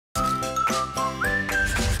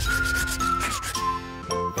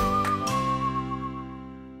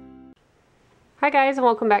Hi guys, and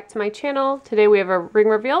welcome back to my channel. Today we have a ring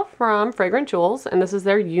reveal from Fragrant Jewels, and this is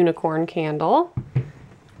their unicorn candle.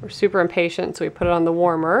 We're super impatient, so we put it on the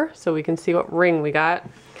warmer so we can see what ring we got.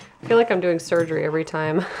 I feel like I'm doing surgery every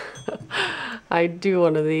time I do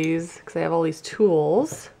one of these because I have all these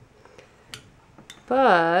tools.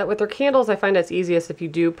 But with their candles, I find it's easiest if you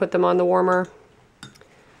do put them on the warmer,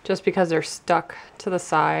 just because they're stuck to the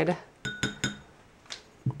side.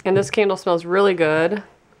 And this candle smells really good.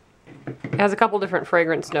 It has a couple different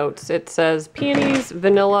fragrance notes. It says peonies,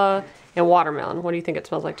 vanilla, and watermelon. What do you think it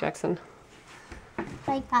smells like, Jackson?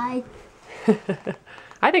 Like I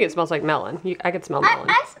think it smells like melon. I could smell melon.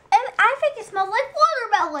 I think it smells like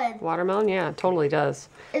watermelon. Watermelon? Yeah, it totally does.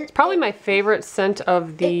 It's probably my favorite scent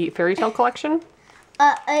of the Fairytale collection.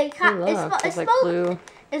 It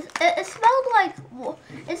smelled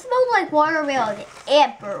like watermelon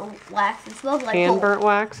and burnt wax. It smelled like and both. burnt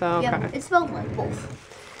wax? Oh, okay. Yeah, it smelled like both.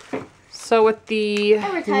 So with the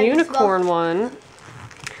unicorn one,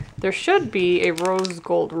 there should be a rose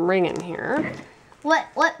gold ring in here.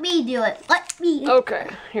 Let me do it. Let me. Okay,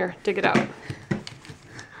 here, dig it out.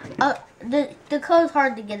 The code's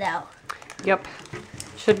hard to get out. Yep.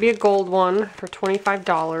 Should be a gold one for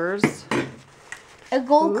 $25. A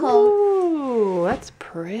gold code. Ooh, that's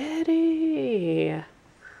pretty.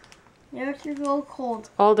 There's your gold code.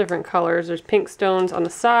 All different colors. There's pink stones on the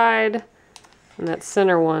side, and that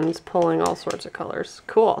center one's pulling all sorts of colors.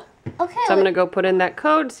 Cool. Okay. So I'm going to go put in that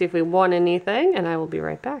code, see if we won anything, and I will be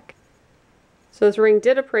right back. So this ring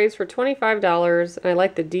did appraise for $25, and I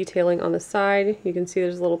like the detailing on the side. You can see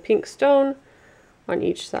there's a little pink stone on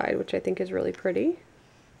each side, which I think is really pretty.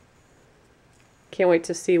 Can't wait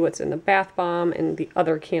to see what's in the bath bomb and the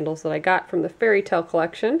other candles that I got from the Fairytale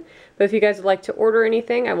collection. But if you guys would like to order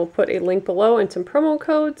anything, I will put a link below and some promo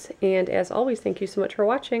codes. And as always, thank you so much for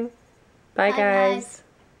watching. Bye guys.